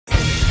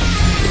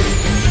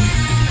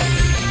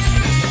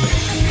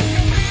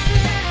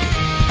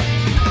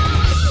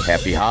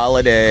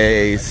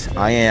holidays.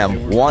 I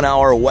am 1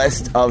 hour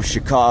west of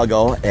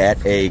Chicago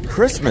at a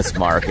Christmas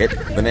market.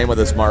 The name of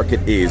this market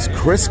is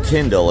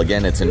Christkindl.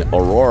 Again, it's in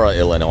Aurora,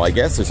 Illinois. I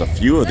guess there's a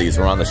few of these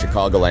around the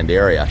Chicagoland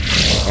area.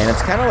 And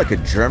it's kind of like a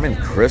German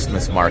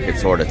Christmas market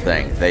sort of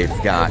thing. They've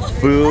got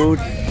food,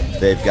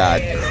 they've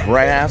got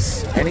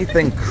crafts,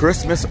 anything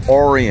Christmas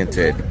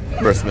oriented,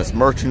 Christmas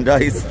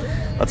merchandise.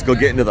 Let's go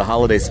get into the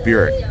holiday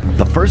spirit.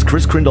 The first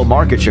Christkindl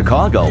Market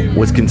Chicago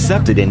was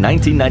concepted in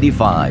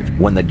 1995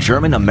 when the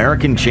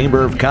German-American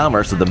Chamber of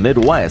Commerce of the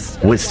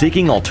Midwest was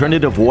seeking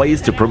alternative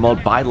ways to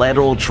promote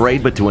bilateral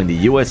trade between the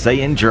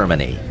USA and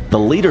Germany. The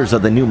leaders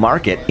of the new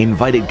market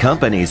invited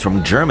companies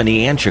from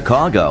Germany and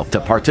Chicago to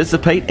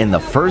participate in the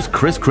first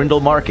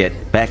Christkindl Market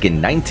back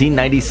in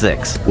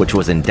 1996, which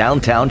was in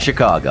downtown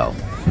Chicago.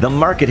 The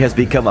market has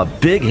become a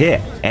big hit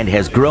and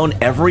has grown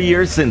every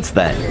year since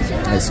then.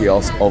 I see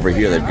also over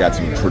here they've got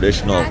some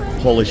traditional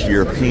Polish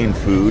European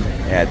food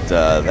at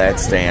that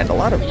stand. A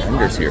lot of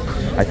vendors here.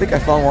 I think I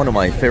found one of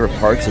my favorite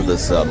parts of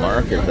this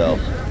market though.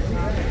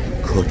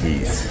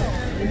 Cookies.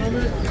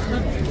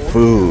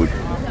 Food.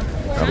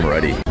 I'm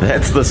ready.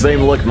 That's the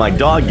same look my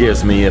dog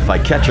gives me if I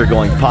catch her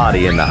going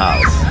potty in the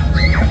house.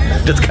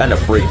 Just kind of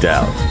freaked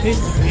out.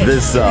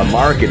 This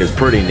market is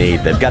pretty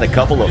neat. They've got a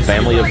couple of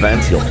family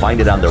events. You'll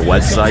find it on their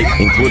website,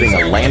 including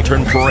a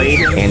lantern parade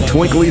and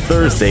Twinkly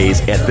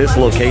Thursdays at this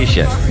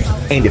location.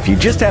 And if you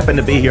just happen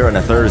to be here on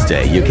a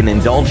Thursday, you can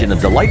indulge in a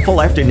delightful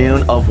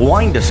afternoon of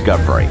wine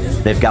discovery.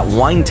 They've got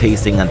wine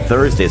tasting on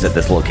Thursdays at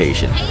this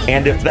location.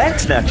 And if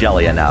that's not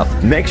jelly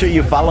enough, make sure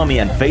you follow me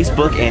on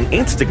Facebook and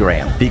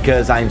Instagram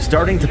because I'm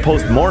starting to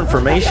post more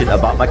information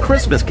about my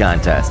Christmas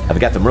contest. I've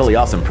got some really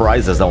awesome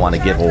prizes I want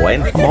to give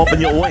away. I'm hoping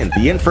you'll win.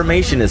 The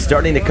information is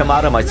starting to come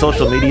out on my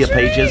social media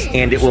pages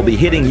and it will be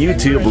hitting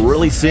YouTube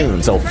really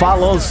soon. So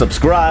follow,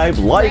 subscribe,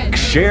 like,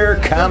 share,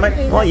 comment.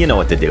 Well, you know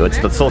what to do. It's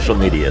the social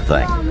media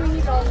thing.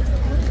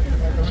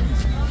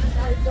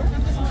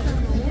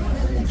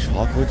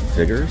 Chocolate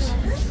figures?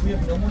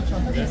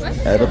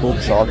 Edible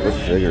chocolate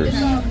figures.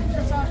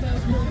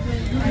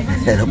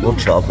 Edible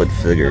chocolate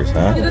figures,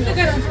 huh?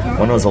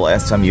 When was the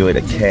last time you ate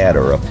a cat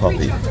or a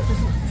puppy?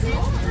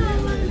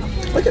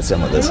 Look at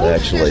some of this,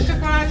 actually.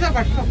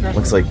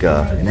 Looks like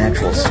an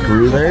actual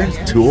screw there.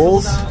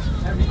 Tools.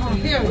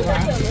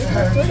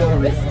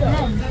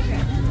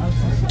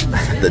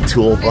 The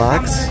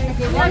toolbox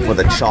for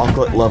the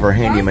chocolate lover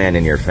handyman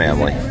in your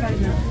family.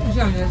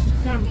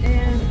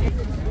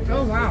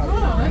 Oh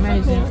wow,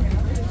 amazing.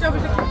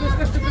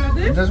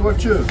 That's what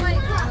too.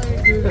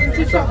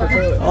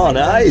 Oh,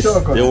 nice.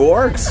 It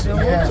works.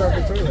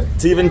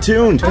 It's even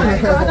tuned.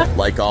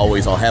 Like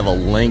always, I'll have a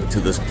link to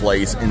this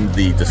place in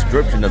the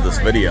description of this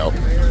video.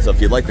 So if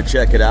you'd like to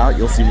check it out,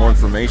 you'll see more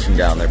information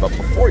down there. But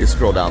before you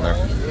scroll down there,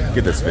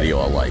 give this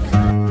video a like.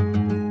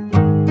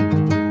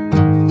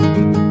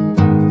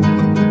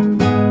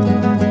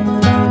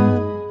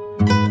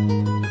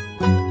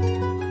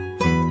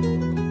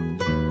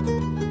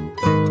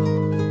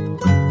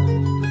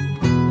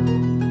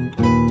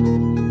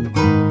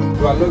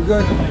 Do I look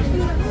good?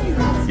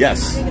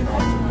 Yes.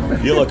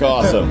 You look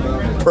awesome.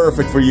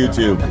 Perfect for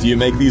YouTube. Do you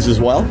make these as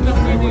well?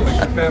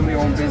 It's a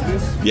family-owned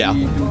business. Yeah.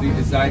 We do the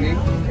designing.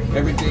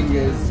 Everything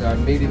is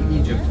made in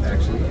Egypt,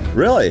 actually.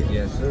 Really?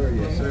 Yes, sir.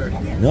 Yes, sir.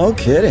 No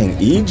kidding.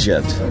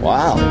 Egypt.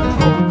 Wow.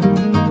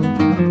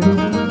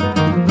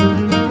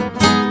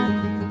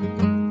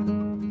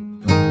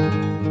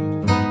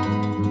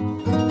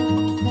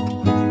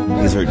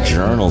 These are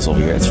journals over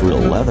here. It's real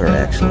leather,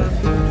 actually.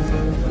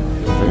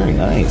 Very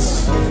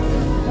nice.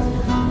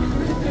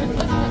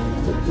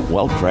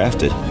 Well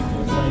crafted.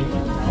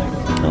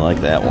 I like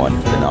that one.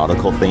 The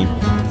nautical theme.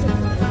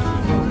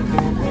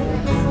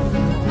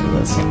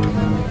 That's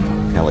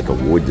kind of like a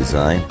wood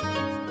design.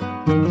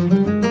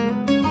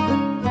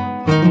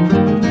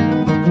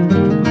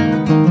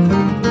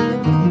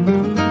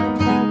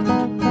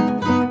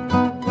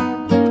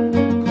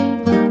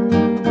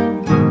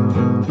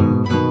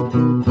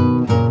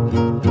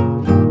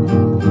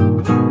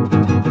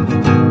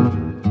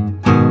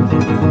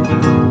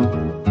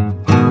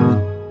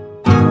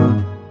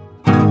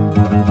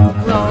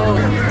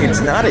 It's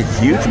not a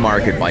huge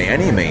market by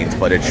any means,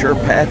 but it sure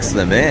packs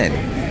them in.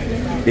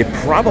 It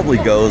probably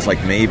goes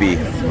like maybe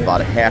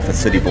about a half a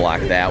city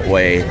block that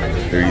way.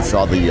 There you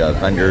saw the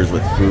vendors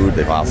with food.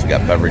 They've also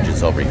got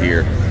beverages over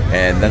here.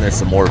 And then there's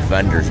some more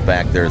vendors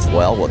back there as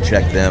well. We'll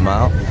check them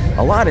out.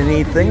 A lot of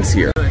neat things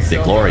here.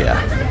 De Gloria.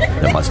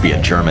 That must be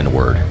a German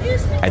word.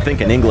 I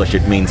think in English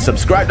it means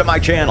subscribe to my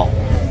channel.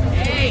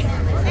 Hey.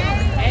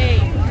 Hey.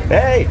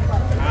 Hey.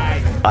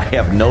 Hi. I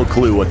have no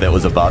clue what that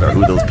was about or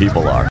who those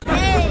people are.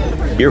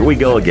 Here we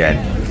go again.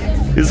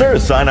 Is there a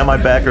sign on my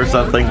back or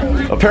something?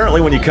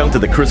 Apparently when you come to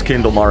the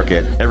Christkindl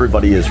market,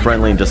 everybody is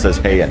friendly and just says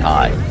hey and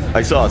hi.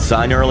 I saw a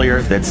sign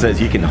earlier that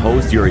says you can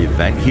host your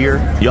event here.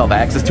 You'll have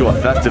access to a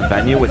festive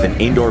venue with an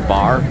indoor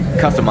bar,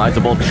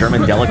 customizable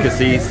German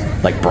delicacies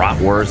like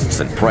bratwursts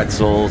and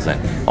pretzels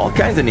and all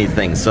kinds of neat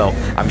things. So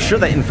I'm sure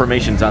that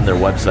information's on their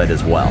website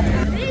as well.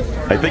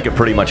 I think it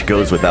pretty much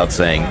goes without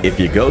saying, if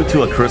you go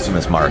to a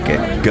Christmas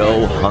market,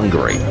 go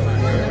hungry.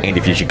 And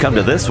if you should come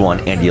to this one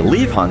and you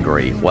leave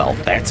hungry, well,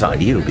 that's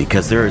on you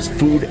because there is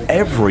food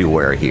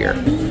everywhere here.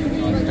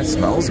 It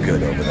smells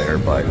good over there,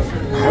 but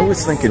I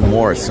was thinking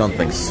more of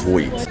something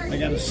sweet. I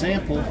got a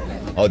sample.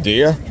 Oh, do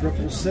you?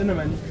 Triple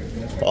cinnamon.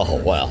 Oh,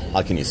 well,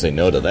 how can you say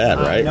no to that,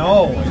 right?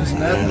 No, isn't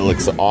that? It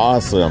looks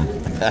awesome.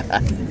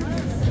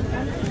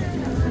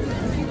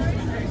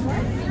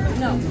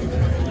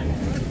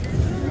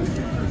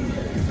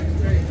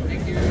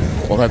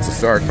 Well, that's a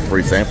start for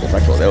free samples.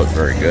 Actually, that was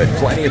very good.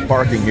 Plenty of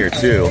parking here,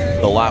 too.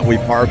 The lot we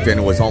parked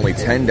in was only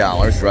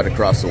 $10 right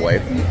across the way.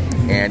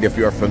 And if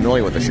you're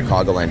familiar with the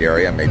Chicagoland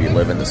area, maybe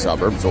live in the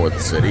suburbs or the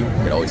city, you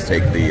can always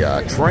take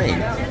the train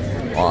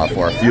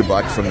for a few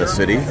bucks from the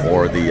city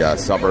or the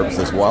suburbs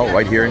as well,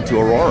 right here into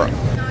Aurora.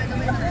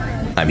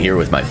 I'm here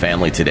with my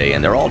family today,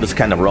 and they're all just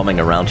kind of roaming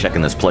around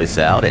checking this place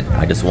out, and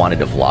I just wanted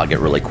to vlog it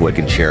really quick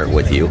and share it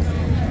with you.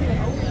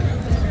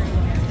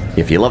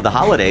 If you love the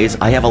holidays,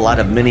 I have a lot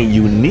of mini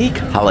unique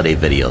holiday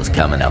videos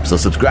coming up, so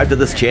subscribe to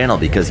this channel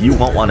because you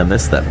won't want to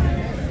miss them.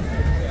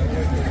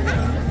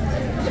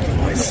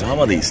 Boy, some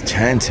of these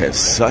tents have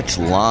such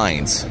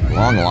lines,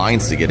 long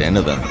lines to get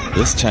into them.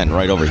 This tent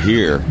right over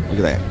here, look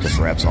at that, just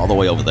wraps all the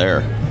way over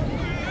there.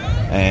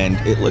 And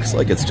it looks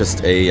like it's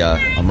just a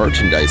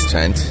merchandise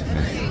tent.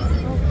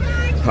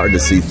 Hard to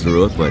see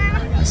through it, but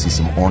I see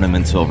some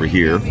ornaments over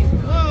here.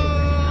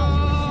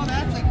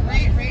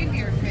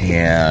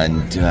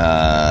 And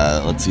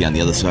let's see, on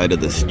the other side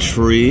of this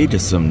tree,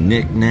 just some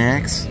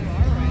knickknacks.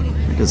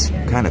 Just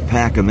kind of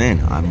pack them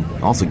in.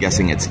 I'm also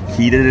guessing it's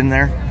heated in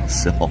there,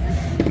 so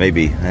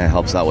maybe it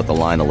helps out with the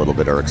line a little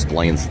bit or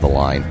explains the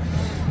line.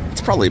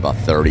 It's probably about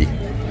 30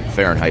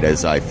 Fahrenheit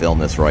as I film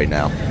this right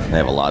now. They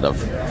have a lot of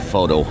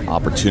photo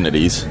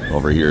opportunities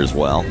over here as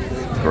well.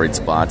 Great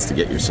spots to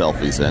get your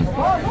selfies in.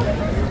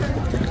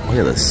 Look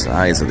at the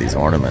size of these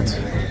ornaments.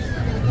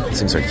 These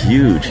things are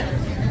huge.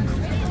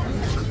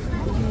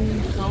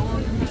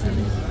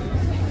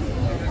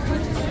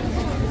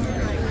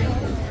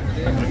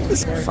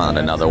 Just found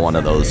another one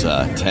of those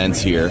tents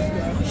here.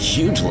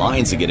 Huge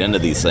lines to get into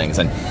these things,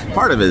 and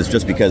part of it is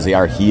just because they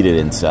are heated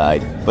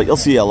inside. But you'll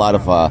see a lot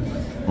of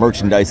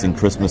merchandise and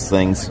Christmas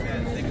things,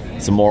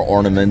 some more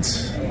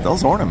ornaments.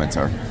 Those ornaments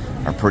are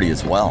pretty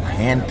as well,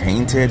 hand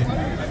painted,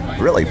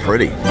 really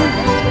pretty.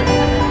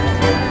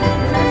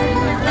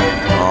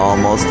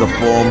 Almost a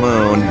full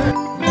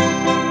moon.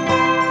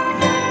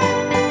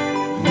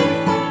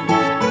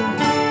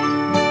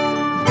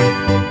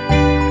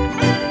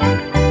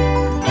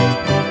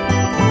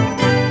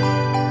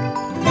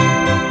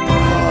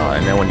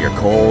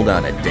 Cold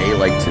on a day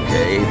like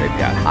today, they've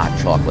got hot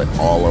chocolate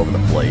all over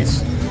the place.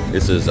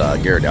 This is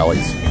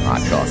Ghirardelli's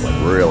hot chocolate,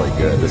 really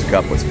good. This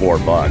cup was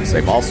 $4.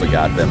 They've also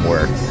got them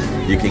where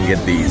you can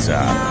get these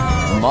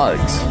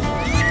mugs,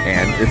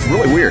 and it's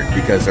really weird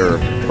because they're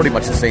pretty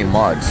much the same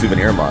mugs,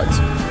 souvenir mugs,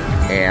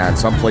 and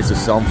some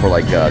places sell them for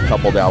like a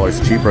couple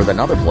dollars cheaper than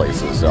other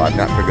places, so I've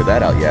not figured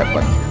that out yet,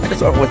 but I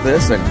just went with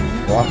this and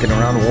walking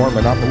around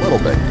warming up a little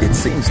bit. It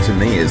seems to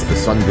me as the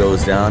sun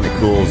goes down, it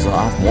cools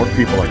off, more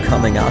people are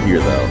coming out here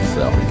though,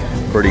 so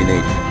pretty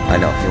neat. I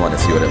know, if you want to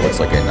see what it looks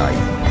like at night.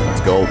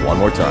 Let's go one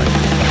more time.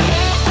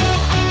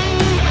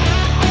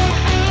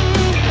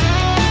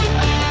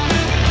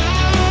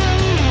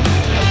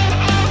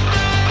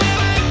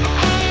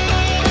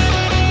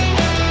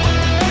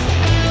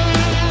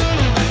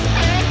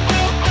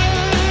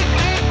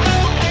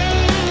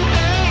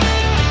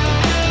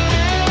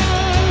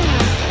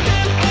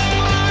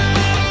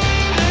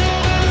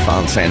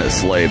 Found Santa's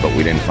sleigh, but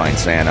we didn't find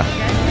Santa.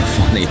 The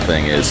funny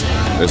thing is,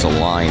 there's a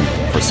line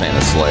for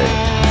Santa's sleigh.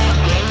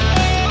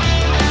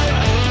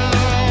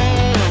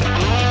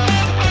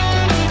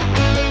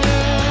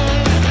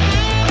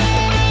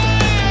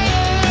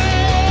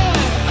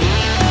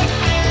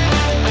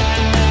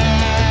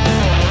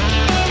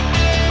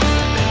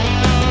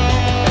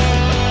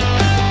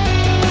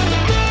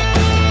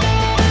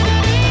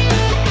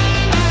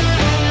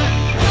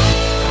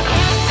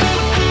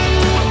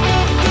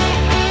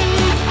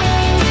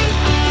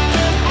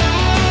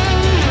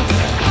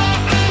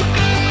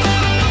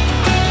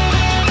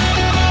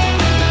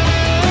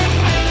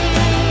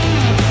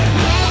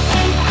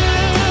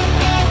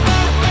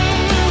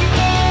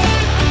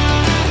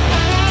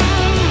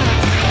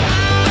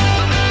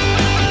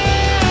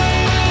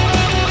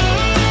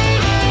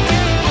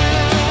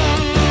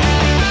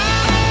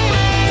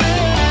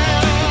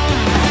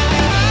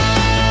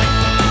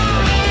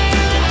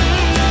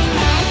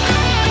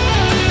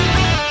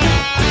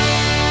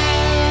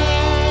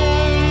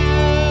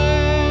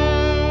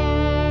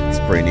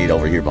 Pretty neat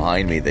over here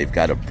behind me. They've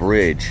got a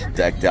bridge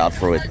decked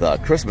out with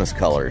Christmas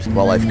colors.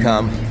 Well, I've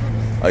come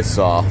I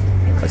saw,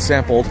 I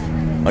sampled,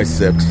 I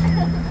sipped,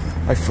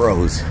 I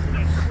froze.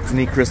 It's a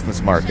neat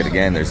Christmas market.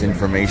 Again, there's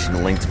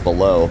information linked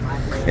below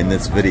in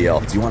this video.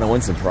 Do you want to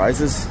win some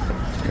prizes?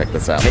 Check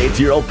this out. Hey, it's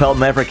your old pal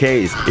Maverick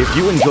Hayes. If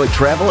you enjoy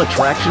travel,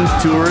 attractions,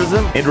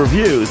 tourism, and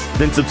reviews,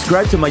 then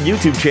subscribe to my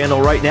YouTube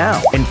channel right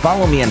now and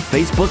follow me on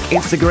Facebook,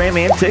 Instagram,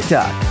 and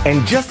TikTok.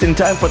 And just in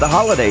time for the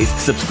holidays,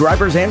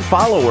 subscribers and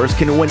followers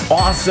can win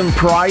awesome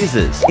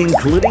prizes,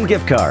 including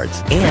gift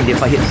cards. And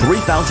if I hit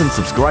 3,000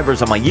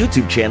 subscribers on my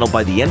YouTube channel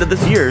by the end of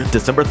this year,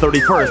 December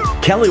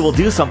 31st, Kelly will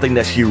do something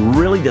that she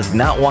really does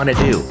not want to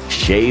do: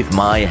 shave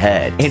my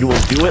head. And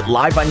we'll do it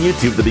live on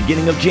YouTube the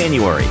beginning of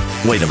January.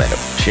 Wait a minute,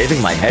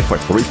 shaving my head for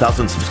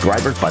 3,000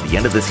 subscribers by the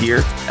end of this year?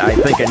 I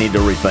think I need to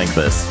rethink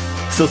this.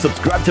 So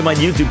subscribe to my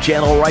YouTube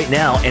channel right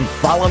now and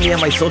follow me on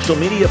my social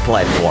media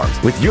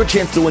platforms with your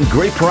chance to win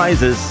great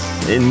prizes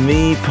and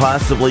me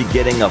possibly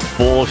getting a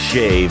full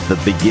shave the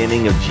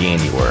beginning of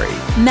January.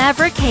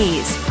 Maverick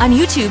Hayes on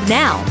YouTube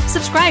now.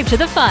 Subscribe to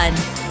the fun.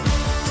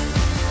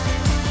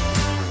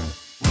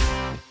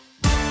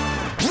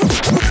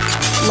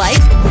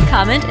 Like,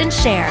 comment, and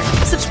share.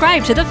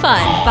 Subscribe to the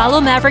fun. Follow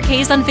Maverick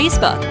Hayes on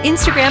Facebook,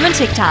 Instagram, and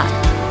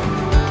TikTok.